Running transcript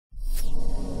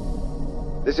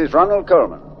This is Ronald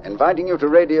Coleman, inviting you to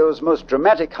radio's most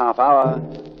dramatic half-hour,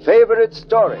 Favorite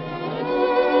Story.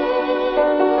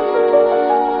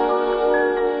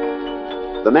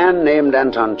 The man named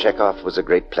Anton Chekhov was a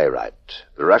great playwright.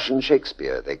 The Russian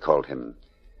Shakespeare, they called him,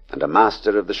 and a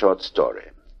master of the short story.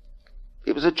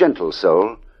 He was a gentle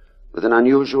soul with an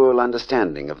unusual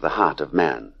understanding of the heart of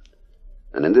man.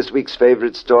 And in this week's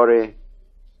Favorite Story,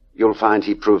 you'll find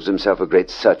he proves himself a great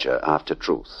searcher after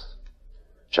truth.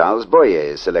 Charles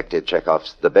Boyer selected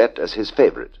Chekhov's The Bet as his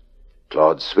favorite.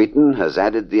 Claude Sweeten has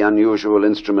added the unusual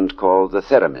instrument called the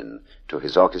theremin to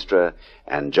his orchestra,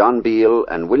 and John Beale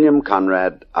and William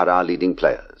Conrad are our leading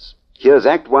players. Here's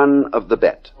Act One of The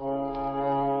Bet.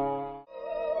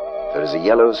 There is a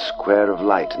yellow square of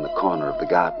light in the corner of the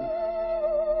garden.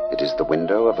 It is the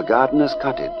window of a gardener's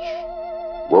cottage,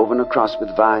 woven across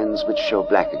with vines which show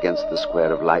black against the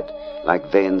square of light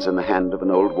like veins in the hand of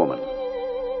an old woman.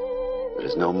 There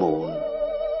is no moon.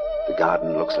 The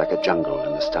garden looks like a jungle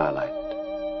in the starlight.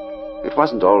 It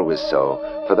wasn't always so,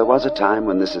 for there was a time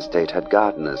when this estate had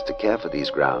gardeners to care for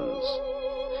these grounds.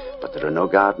 But there are no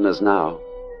gardeners now.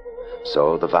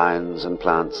 So the vines and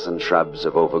plants and shrubs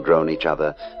have overgrown each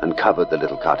other and covered the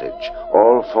little cottage,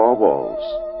 all four walls.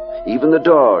 Even the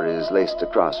door is laced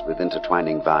across with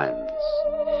intertwining vines.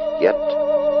 Yet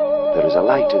there is a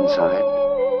light inside.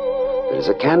 There is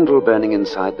a candle burning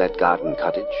inside that garden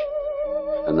cottage.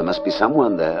 And there must be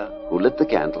someone there who lit the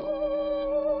candle.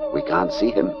 We can't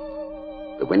see him.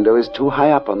 The window is too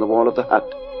high up on the wall of the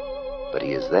hut. But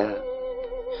he is there.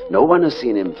 No one has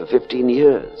seen him for 15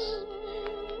 years.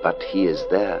 But he is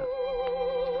there.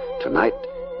 Tonight,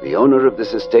 the owner of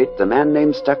this estate, the man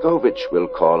named Stakovich, will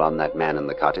call on that man in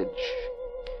the cottage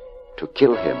to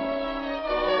kill him.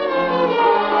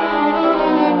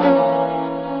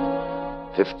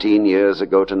 15 years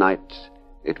ago tonight,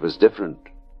 it was different.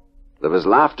 There was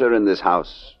laughter in this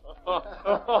house.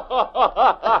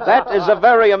 That is a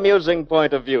very amusing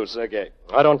point of view, Sergei.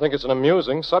 I don't think it's an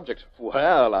amusing subject.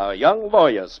 Well, our young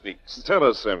lawyer speaks. Tell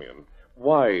us, Semyon,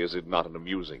 why is it not an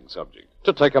amusing subject?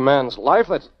 To take a man's life,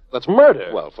 that's murder.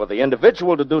 Well, for the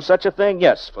individual to do such a thing,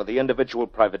 yes, for the individual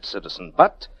private citizen.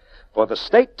 But for the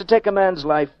state to take a man's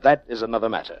life, that is another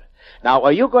matter. Now,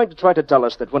 are you going to try to tell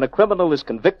us that when a criminal is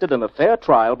convicted in a fair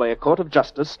trial by a court of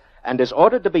justice and is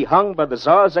ordered to be hung by the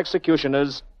Tsar's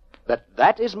executioners,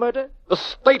 that is murder? The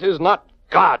state is not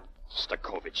God,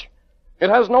 Stakovich. It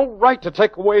has no right to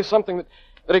take away something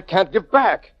that it can't give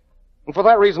back. And for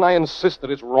that reason, I insist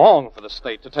that it's wrong for the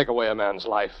state to take away a man's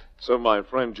life. So, my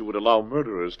friend, you would allow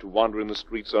murderers to wander in the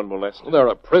streets unmolested? There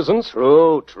are prisons.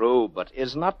 True, but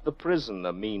is not the prison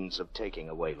a means of taking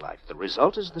away life? The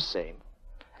result is the same.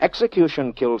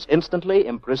 Execution kills instantly,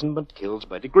 imprisonment kills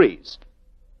by degrees.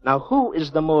 Now, who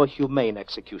is the more humane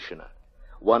executioner?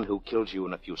 One who kills you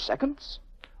in a few seconds,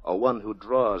 or one who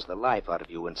draws the life out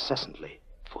of you incessantly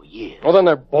for years? Well, then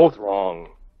they're both wrong.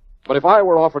 But if I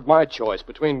were offered my choice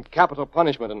between capital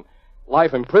punishment and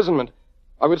life imprisonment,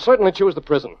 I would certainly choose the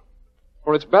prison.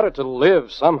 For it's better to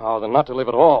live somehow than not to live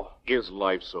at all. Is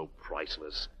life so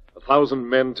priceless? 1,000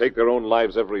 men take their own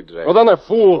lives every day. Well, then they're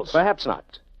fools. Perhaps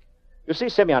not. You see,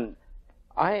 Semyon,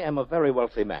 I am a very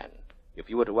wealthy man. If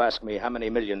you were to ask me how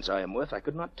many millions I am worth, I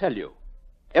could not tell you.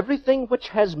 Everything which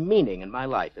has meaning in my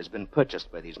life has been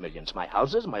purchased by these millions. My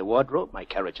houses, my wardrobe, my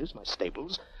carriages, my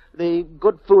stables, the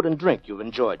good food and drink you've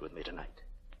enjoyed with me tonight.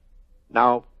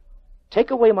 Now, take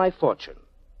away my fortune,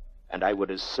 and I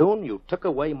would as soon you took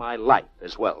away my life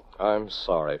as well. I'm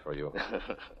sorry for you.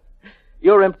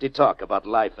 Your empty talk about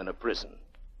life in a prison.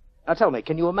 Now tell me,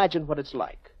 can you imagine what it's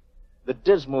like? The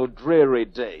dismal, dreary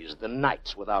days, the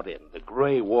nights without end, the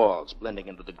gray walls blending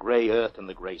into the gray earth and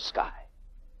the gray sky.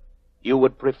 You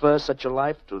would prefer such a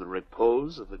life to the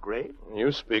repose of the grave?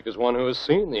 You speak as one who has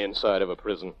seen the inside of a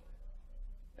prison.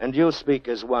 And you speak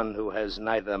as one who has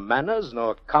neither manners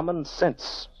nor common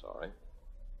sense. Sorry.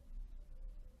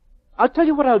 I'll tell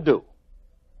you what I'll do.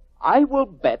 I will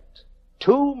bet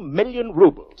 2 million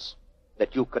rubles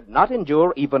that you could not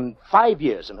endure even 5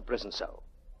 years in a prison cell.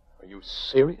 Are you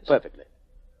serious? Perfectly.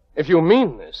 If you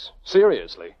mean this,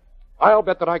 seriously, I'll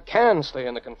bet that I can stay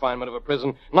in the confinement of a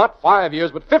prison, not 5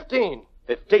 years, but 15.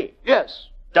 15? Yes.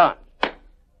 Done.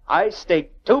 I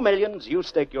stake 2 millions, you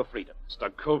stake your freedom.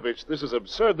 Stakovich, this is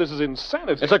absurd. This is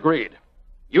insanity. It's agreed.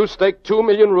 You stake 2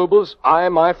 million rubles, I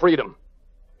my freedom.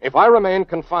 If I remain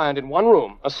confined in one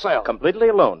room, a cell... Completely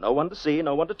alone, no one to see,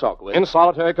 no one to talk with. In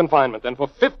solitary confinement, then for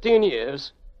 15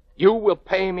 years, you will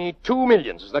pay me 2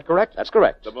 millions. Is that correct? That's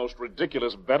correct. The most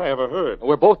ridiculous bet I ever heard.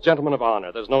 We're both gentlemen of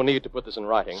honor. There's no need to put this in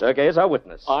writing. Sergei is our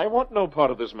witness. I want no part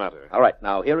of this matter. All right,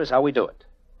 now, here is how we do it.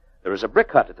 There is a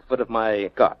brick hut at the foot of my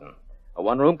garden. A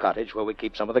one-room cottage where we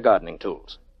keep some of the gardening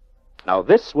tools. Now,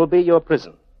 this will be your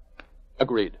prison.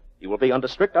 Agreed. You will be under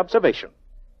strict observation.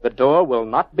 The door will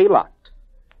not be locked.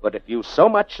 But if you so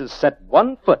much as set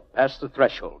 1 foot past the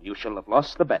threshold, you shall have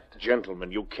lost the bet.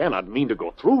 Gentlemen, you cannot mean to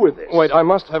go through with this. Wait, I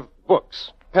must have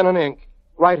books, pen and ink,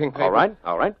 writing paper.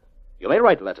 All right. You may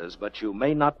write letters, but you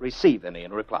may not receive any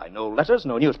in reply. No letters,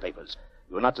 no newspapers.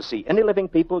 You are not to see any living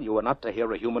people. You are not to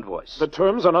hear a human voice. The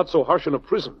terms are not so harsh in a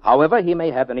prison. However, he may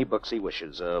have any books he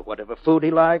wishes, whatever food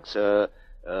he likes, a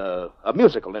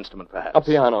musical instrument, perhaps. A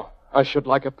piano. I should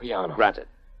like a piano. Granted.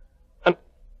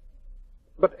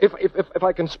 But if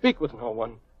I can speak with no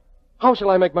one, how shall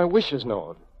I make my wishes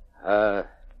known?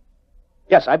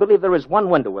 Yes, I believe there is one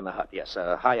window in the hut, yes,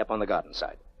 high up on the garden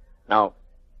side. Now,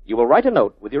 you will write a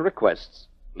note with your requests,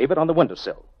 leave it on the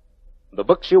windowsill. The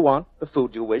books you want, the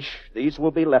food you wish, these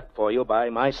will be left for you by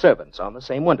my servants on the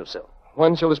same windowsill.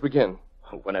 When shall this begin?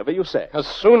 Whenever you say. As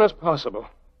soon as possible.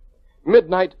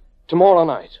 Midnight tomorrow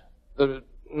night, the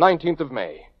 19th of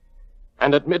May.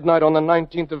 And at midnight on the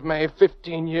 19th of May,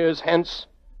 15 years hence,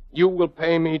 you will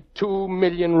pay me 2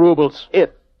 million rubles. If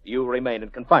you remain in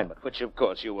confinement, which of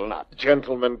course you will not.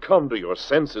 Gentlemen, come to your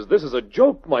senses. This is a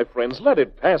joke, my friends. Let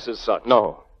it pass as such.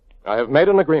 No. I have made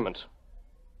an agreement.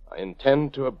 I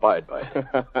intend to abide by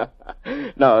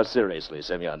it. No, seriously,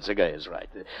 Semyon, Sergei is right.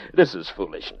 This is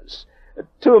foolishness.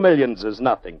 2 millions is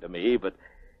nothing to me, but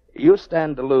you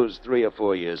stand to lose 3 or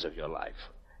 4 years of your life.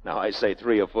 Now, I say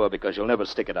 3 or 4 because you'll never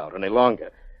stick it out any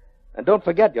longer. And don't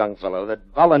forget, young fellow, that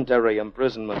voluntary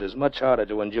imprisonment is much harder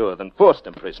to endure than forced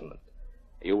imprisonment.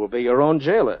 You will be your own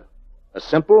jailer. A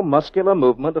simple, muscular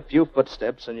movement, a few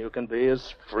footsteps, and you can be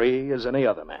as free as any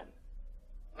other man.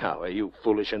 Now, are you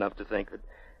foolish enough to think that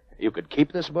you could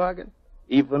keep this bargain,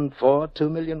 even for 2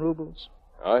 million rubles?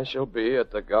 I shall be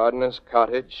at the gardener's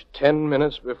cottage 10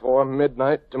 minutes before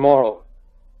midnight tomorrow,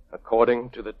 according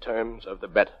to the terms of the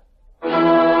bet.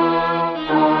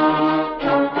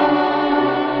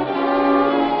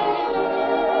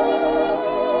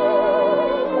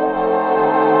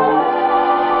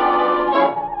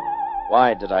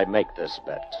 Why did I make this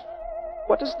bet?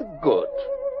 What is the good?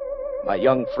 My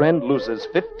young friend loses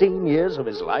 15 years of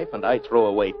his life, and I throw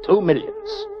away 2 millions.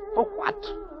 For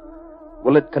what?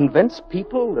 Will it convince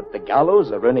people that the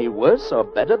gallows are any worse or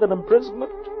better than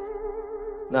imprisonment?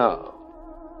 No,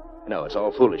 it's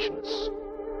all foolishness.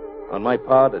 On my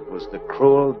part, it was the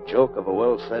cruel joke of a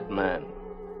well-fed man.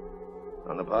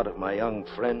 On the part of my young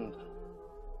friend,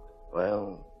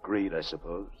 well, greed, I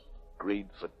suppose. Greed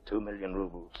for 2 million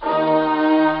rubles.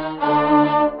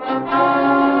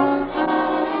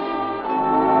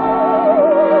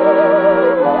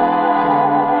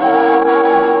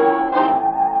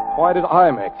 Why did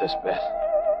I make this bet?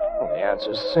 Well, the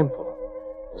answer's simple.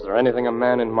 Is there anything a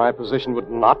man in my position would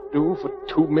not do for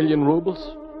 2 million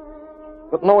rubles?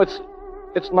 But no, it's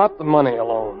not the money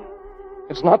alone.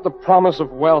 It's not the promise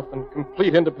of wealth and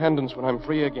complete independence when I'm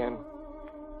free again.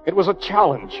 It was a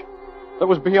challenge that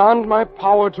was beyond my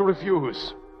power to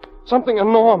refuse. Something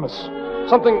enormous,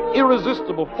 something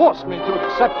irresistible forced me to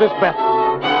accept this bet.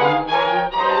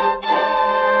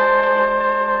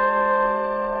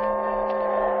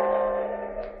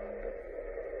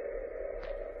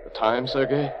 The time,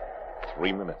 Sergei?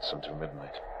 3 minutes until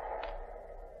midnight.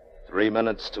 3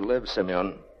 minutes to live,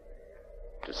 Semyon.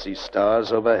 To see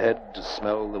stars overhead, to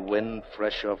smell the wind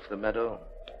fresh off the meadow.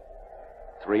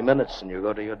 3 minutes and you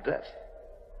go to your death.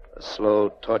 A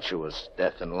slow, tortuous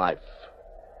death in life.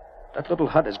 That little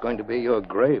hut is going to be your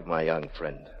grave, my young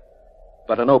friend.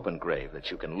 But an open grave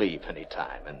that you can leave any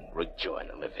time and rejoin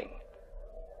the living.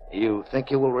 You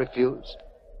think you will refuse?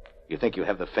 You think you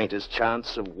have the faintest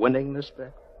chance of winning this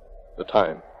bet? The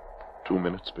time? 2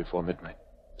 minutes before midnight.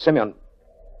 Semyon,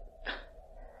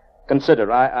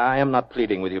 consider, I am not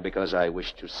pleading with you because I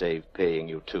wish to save paying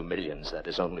you 2 millions. That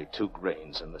is only 2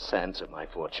 grains in the sands of my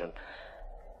fortune.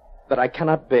 But I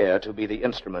cannot bear to be the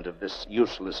instrument of this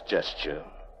useless gesture.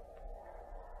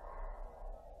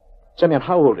 Semyon,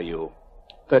 how old are you?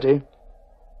 30?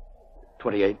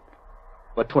 28?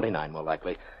 Or 29, more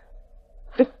likely.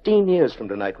 15 years from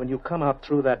tonight, when you come out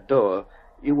through that door,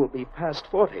 you will be past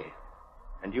 40.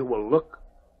 And you will look...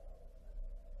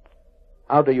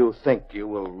 How do you think you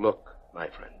will look, my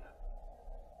friend?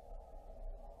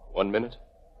 1 minute?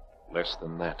 Less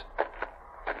than that.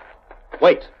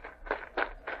 Wait.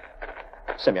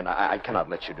 Semyon, I cannot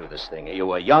let you do this thing.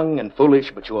 You are young and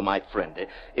foolish, but you are my friend.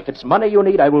 If it's money you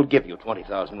need, I will give you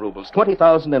 20,000 rubles.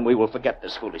 20,000, and we will forget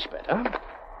this foolish bet, huh?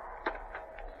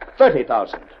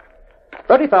 30,000.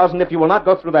 30,000 if you will not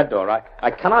go through that door.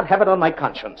 I cannot have it on my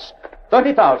conscience.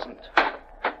 30,000.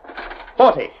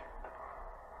 40.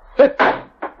 50.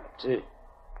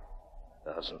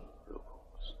 50,000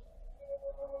 rubles.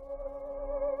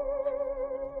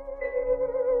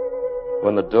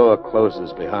 When the door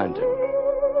closes behind him,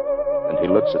 and he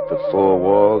looks at the four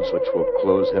walls which will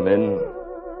close him in,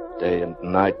 day and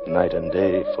night, night and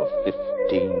day, for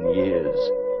 15 years,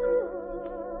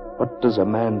 what does a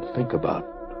man think about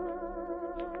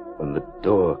when the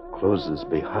door closes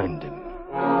behind him?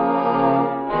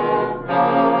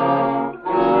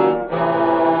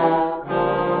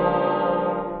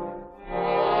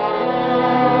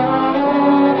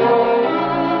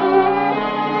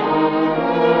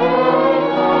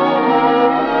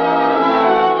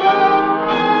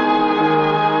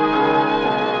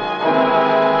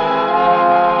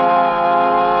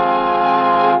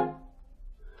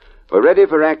 We're ready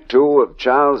for Act Two of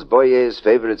Charles Boyer's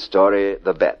favorite story,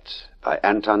 The Bet, by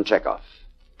Anton Chekhov.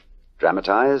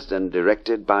 Dramatized and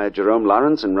directed by Jerome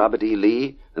Lawrence and Robert E.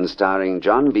 Lee, and starring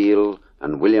John Beale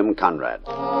and William Conrad.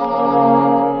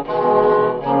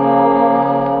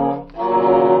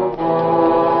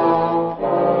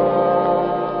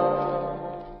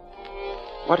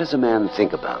 What does a man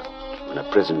think about when a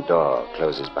prison door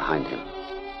closes behind him?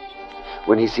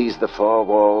 When he sees the four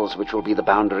walls which will be the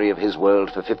boundary of his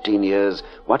world for 15 years,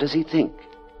 what does he think?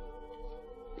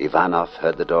 Ivanov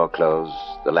heard the door close,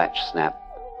 the latch snap,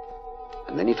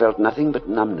 and then he felt nothing but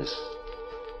numbness.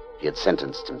 He had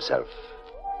sentenced himself.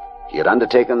 He had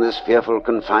undertaken this fearful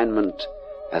confinement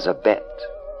as a bet.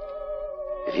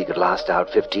 If he could last out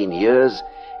 15 years,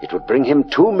 it would bring him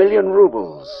 2 million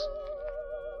rubles.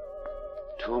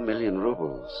 2 million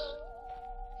rubles.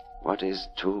 What is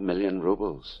 2 million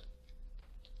rubles?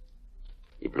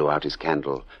 He blew out his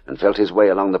candle and felt his way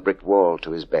along the brick wall to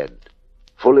his bed.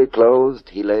 Fully clothed,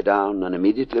 he lay down and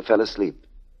immediately fell asleep.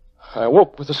 I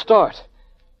awoke with a start.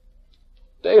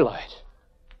 Daylight.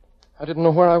 I didn't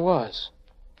know where I was.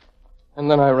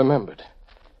 And then I remembered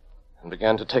and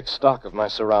began to take stock of my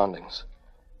surroundings.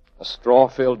 A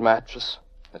straw-filled mattress,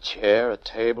 a chair, a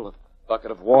table, a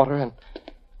bucket of water, and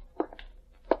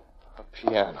a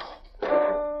piano.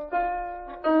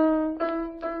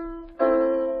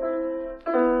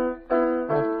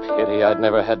 Pity I'd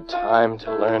never had time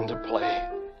to learn to play.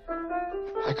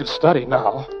 I could study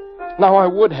now. Now I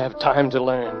would have time to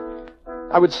learn.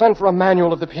 I would send for a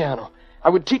manual of the piano. I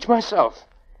would teach myself.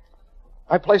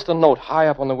 I placed a note high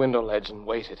up on the window ledge and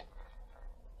waited.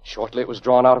 Shortly it was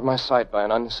drawn out of my sight by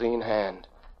an unseen hand.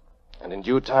 And in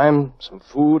due time, some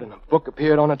food and a book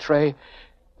appeared on a tray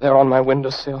there on my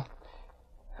windowsill.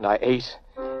 And I ate,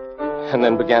 and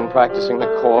then began practicing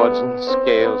the chords and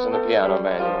scales in the piano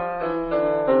manual.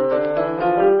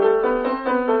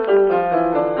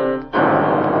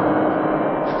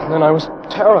 And then I was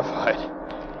terrified.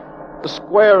 The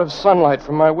square of sunlight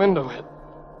from my window had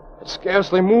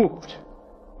scarcely moved.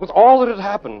 With all that had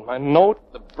happened, my note,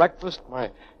 the breakfast,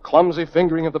 my clumsy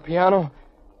fingering of the piano,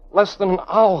 less than an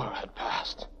hour had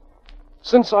passed.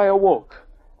 Since I awoke,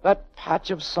 that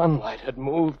patch of sunlight had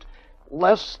moved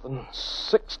less than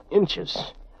 6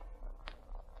 inches.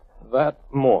 That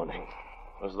morning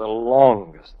was the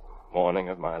longest morning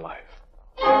of my life.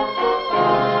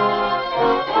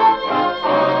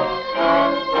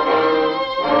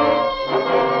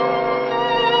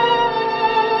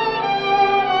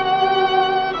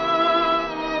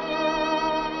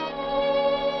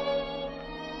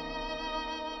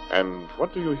 And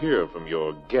what do you hear from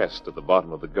your guest at the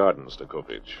bottom of the garden,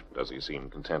 Stakovich? Does he seem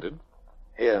contented?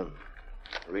 Here,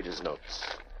 read his notes.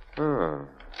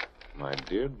 My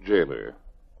dear jailer,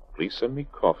 please send me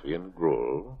coffee and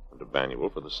gruel and a manual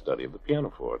for the study of the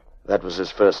pianoforte. That was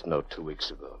his first note 2 weeks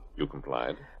ago. You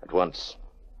complied? At once.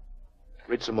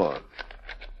 Read some more.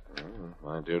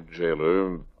 My dear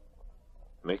jailer,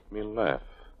 make me laugh.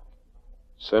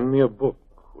 Send me a book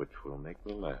which will make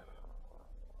me laugh.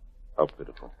 How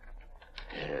pitiful.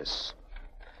 Yes.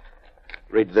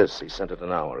 Read this. He sent it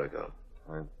an hour ago.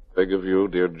 I beg of you,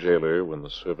 dear jailer, when the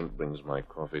servant brings my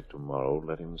coffee tomorrow,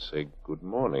 let him say good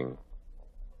morning.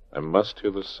 I must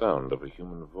hear the sound of a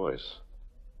human voice.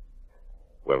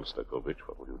 Well, Stakovich,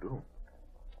 what will you do?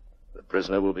 The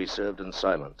prisoner will be served in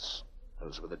silence.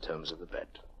 Those were the terms of the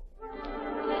bet.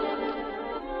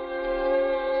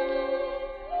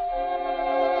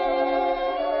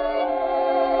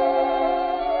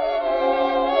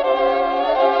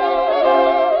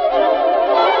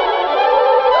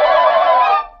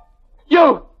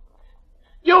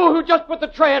 You who just put the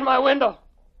tray in my window.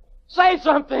 Say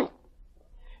something.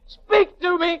 Speak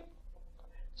to me.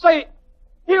 Say,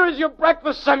 here is your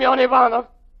breakfast, Semyon Ivanov.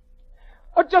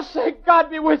 Or just say, God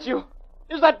be with you.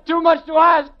 Is that too much to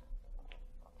ask?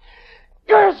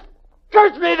 Curse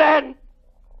me then.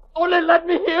 Only let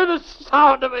me hear the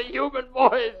sound of a human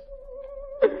voice.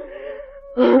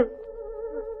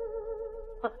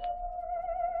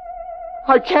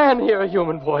 I can hear a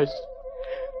human voice.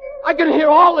 I can hear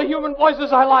all the human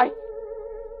voices I like.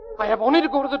 I have only to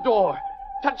go to the door,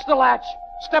 touch the latch,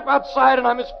 step outside, and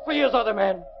I'm as free as other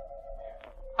men.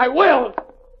 I will!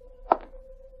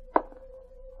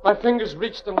 My fingers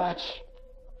reached the latch,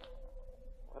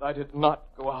 but I did not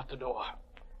go out the door.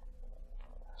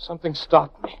 Something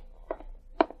stopped me.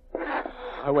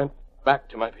 I went back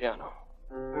to my piano.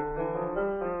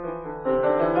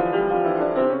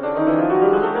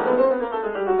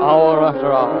 Hour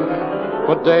after hour,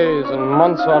 for days and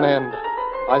months on end,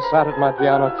 I sat at my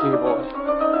piano keyboard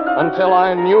until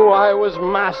I knew I was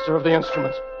master of the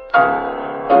instrument.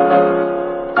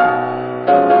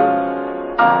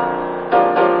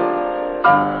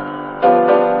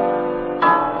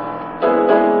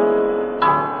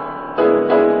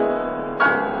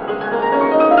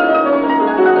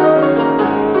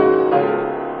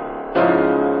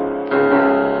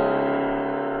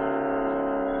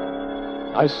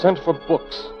 I sent for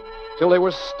books till they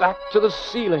were stacked to the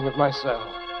ceiling of my cell.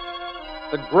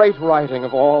 The great writing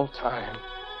of all time.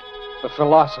 The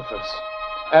philosophers,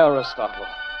 Aristotle,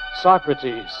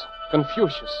 Socrates,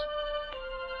 Confucius.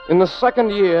 In the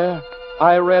second year,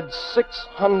 I read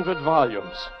 600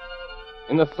 volumes.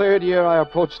 In the third year, I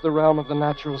approached the realm of the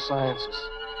natural sciences,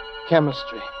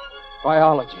 chemistry,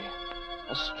 biology,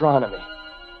 astronomy.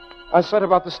 I set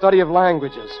about the study of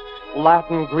languages,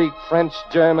 Latin, Greek, French,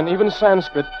 German, even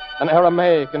Sanskrit, and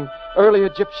Aramaic, and early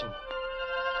Egyptian.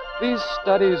 These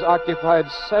studies occupied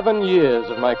 7 years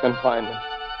of my confinement,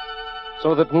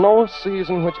 so that no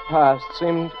season which passed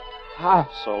seemed half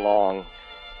so long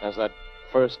as that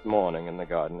first morning in the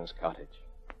gardener's cottage.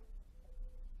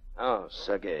 Oh,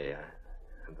 Sergei,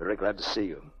 I'm very glad to see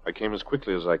you. I came as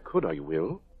quickly as I could, I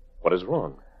will. What is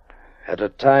wrong? At a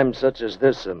time such as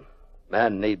this, a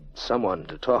man needs someone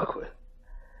to talk with.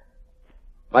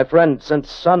 My friend,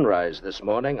 since sunrise this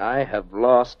morning, I have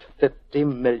lost 50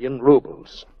 million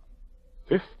rubles.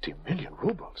 50 million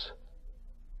rubles?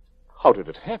 How did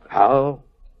it happen? How?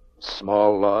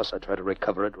 Small loss. I try to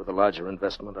recover it with a larger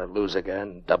investment. I lose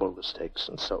again, double the stakes,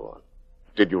 and so on.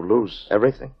 Did you lose?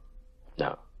 Everything?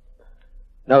 No.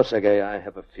 No, Sergei, I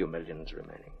have a few millions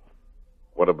remaining.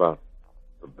 What about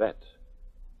the bet?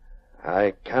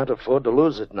 I can't afford to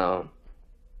lose it now.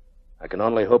 I can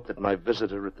only hope that my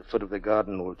visitor at the foot of the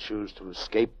garden will choose to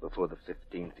escape before the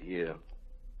 15th year.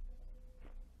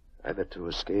 Either to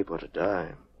escape or to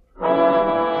die.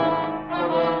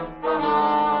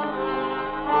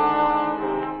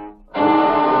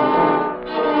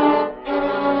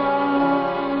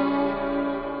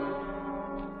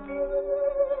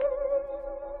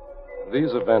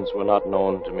 These events were not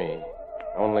known to me,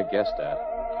 only guessed at.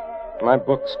 My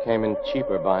books came in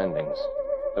cheaper bindings.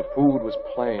 The food was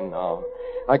plain now.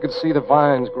 I could see the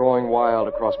vines growing wild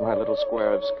across my little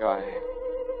square of sky.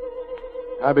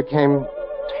 I became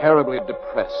terribly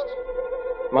depressed.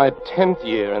 My 10th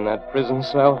year in that prison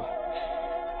cell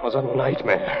was a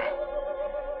nightmare.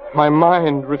 My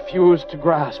mind refused to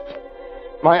grasp.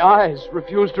 My eyes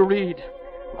refused to read.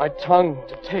 My tongue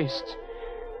to taste.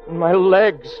 And my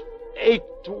legs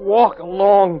ached to walk a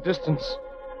long distance.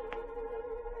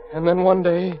 And then one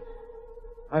day,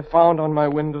 I found on my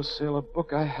windowsill a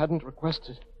book I hadn't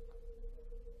requested.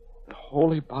 The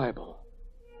Holy Bible.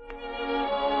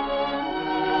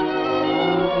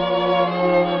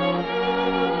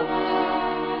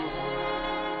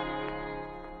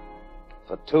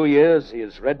 For 2 years, he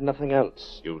has read nothing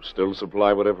else. You still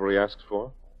supply whatever he asks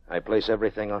for? I place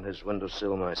everything on his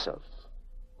windowsill myself.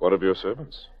 What of your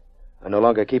servants? I no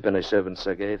longer keep any servants,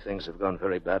 Sergei. Things have gone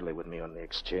very badly with me on the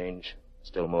exchange.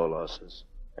 Still more losses.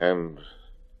 And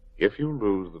if you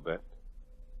lose the bet?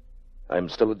 I'm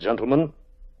still a gentleman,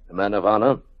 a man of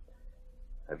honor.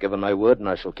 I've given my word, and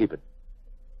I shall keep it.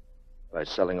 By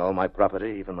selling all my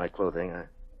property, even my clothing,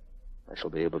 I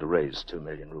shall be able to raise 2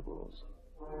 million rubles.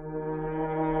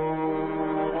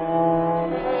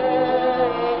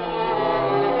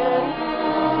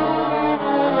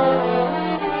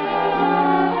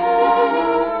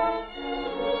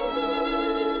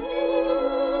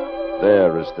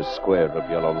 There is the square of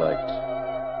yellow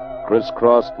light,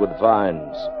 crisscrossed with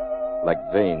vines,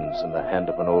 like veins in the hand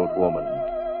of an old woman.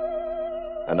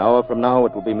 An hour from now,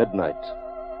 it will be midnight,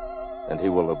 and he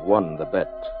will have won the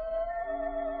bet.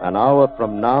 An hour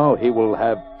from now, he will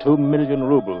have 2 million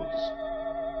rubles,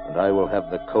 and I will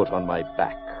have the coat on my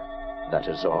back. That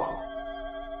is all.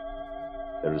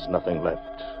 There is nothing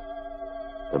left.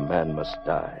 The man must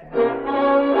die.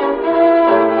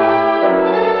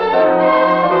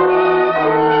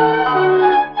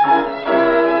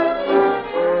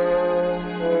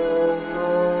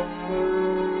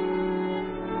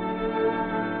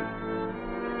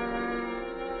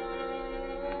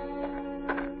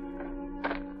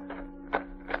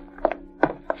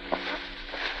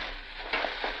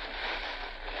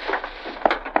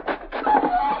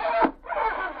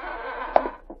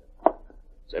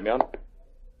 Semyon?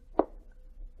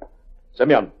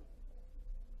 Semyon.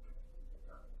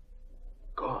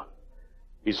 Gone.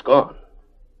 He's gone.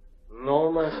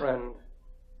 No, my friend.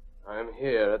 I'm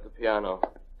here at the piano.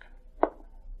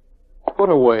 Put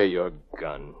away your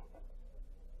gun.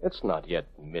 It's not yet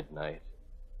midnight.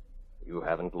 You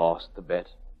haven't lost the bet.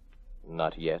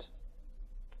 Not yet.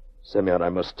 Semyon, I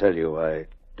must tell you, I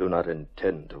do not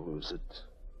intend to lose it.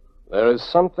 There is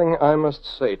something I must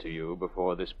say to you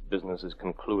before this business is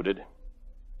concluded.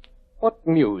 What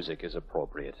music is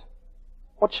appropriate?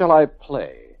 What shall I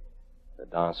play? The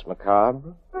Danse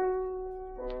Macabre?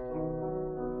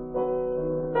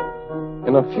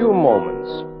 In a few moments,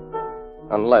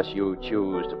 unless you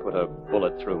choose to put a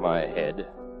bullet through my head,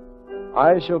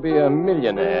 I shall be a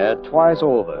millionaire twice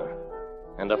over,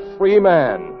 and a free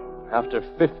man after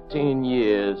 15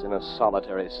 years in a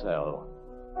solitary cell.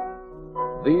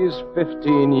 These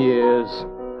 15 years,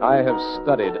 I have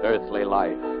studied earthly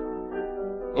life.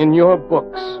 In your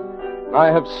books, I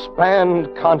have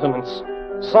spanned continents,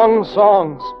 sung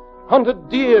songs, hunted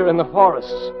deer in the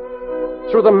forests.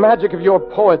 Through the magic of your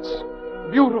poets,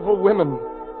 beautiful women,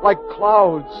 like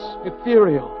clouds,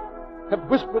 ethereal, have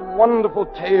whispered wonderful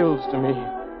tales to me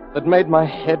that made my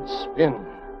head spin.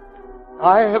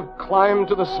 I have climbed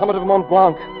to the summit of Mont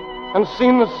Blanc and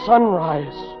seen the sun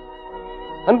rise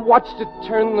and watched it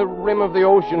turn the rim of the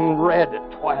ocean red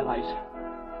at twilight.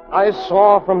 I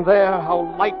saw from there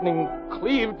how lightning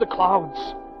cleaved the clouds.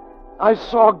 I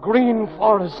saw green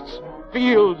forests,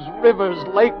 fields, rivers,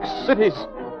 lakes, cities.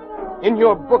 In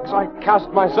your books, I cast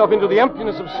myself into the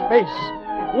emptiness of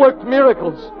space, worked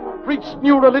miracles, preached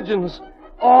new religions,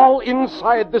 all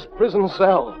inside this prison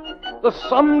cell. The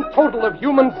sum total of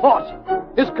human thought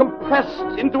is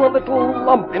compressed into a little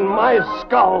lump in my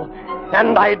skull,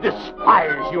 and I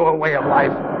despise your way of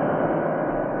life.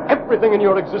 Everything in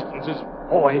your existence is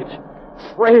void,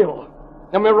 frail,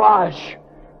 a mirage.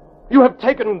 You have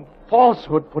taken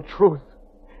falsehood for truth,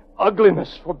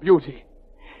 ugliness for beauty.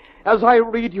 As I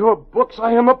read your books,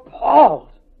 I am appalled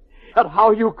at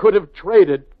how you could have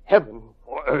traded heaven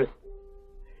for earth.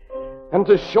 And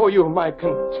to show you my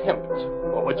contempt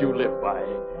for what you live by,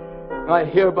 I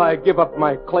hereby give up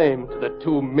my claim to the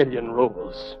 2 million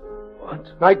rubles.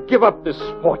 What? I give up this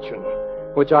fortune,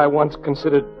 which I once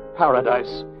considered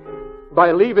paradise,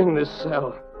 by leaving this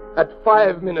cell at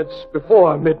 5 minutes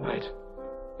before midnight.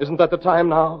 Isn't that the time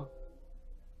now?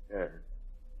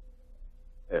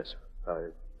 Yes, 5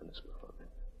 minutes before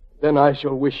midnight. Then I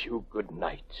shall wish you good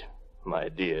night, my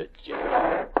dear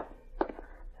jailer.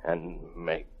 And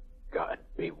may God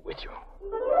be with you.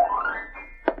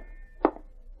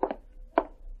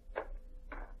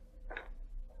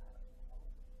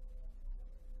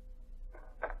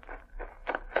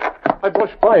 I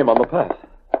brushed by him on the path.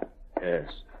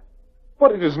 Yes.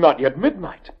 But it is not yet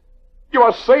midnight. You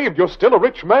are saved. You're still a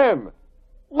rich man.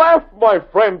 Laugh, my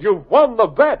friend. You've won the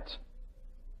bet.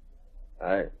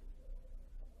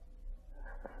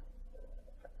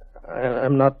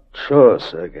 I'm not sure,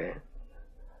 Sergei,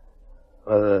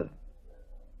 whether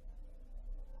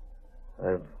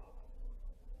I've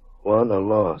won or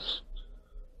lost.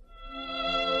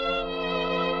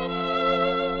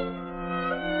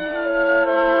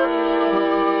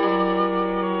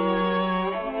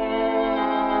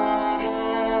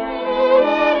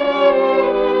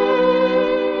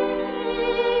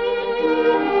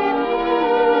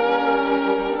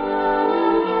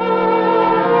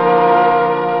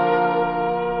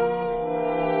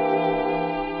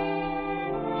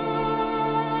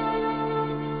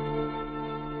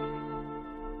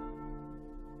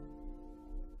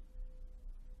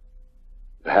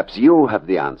 Perhaps you have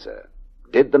the answer.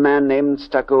 Did the man named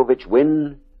Stakovich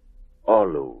win or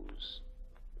lose?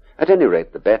 At any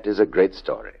rate, the bet is a great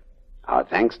story. Our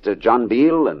thanks to John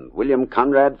Beale and William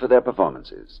Conrad for their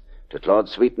performances, to Claude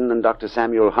Sweeten and Dr.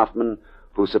 Samuel Hoffman,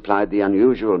 who supplied the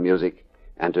unusual music,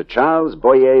 and to Charles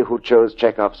Boyer, who chose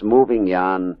Chekhov's moving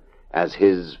yarn as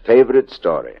his favorite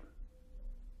story.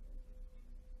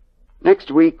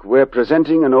 Next week, we're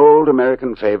presenting an old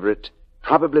American favorite,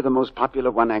 probably the most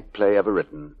popular one-act play ever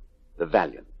written, The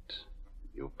Valiant.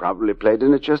 You've probably played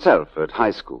in it yourself at high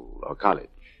school or college.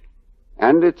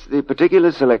 And it's the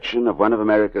particular selection of one of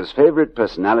America's favorite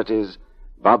personalities,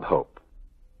 Bob Hope.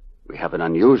 We have an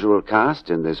unusual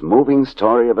cast in this moving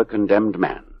story of a condemned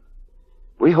man.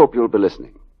 We hope you'll be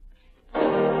listening.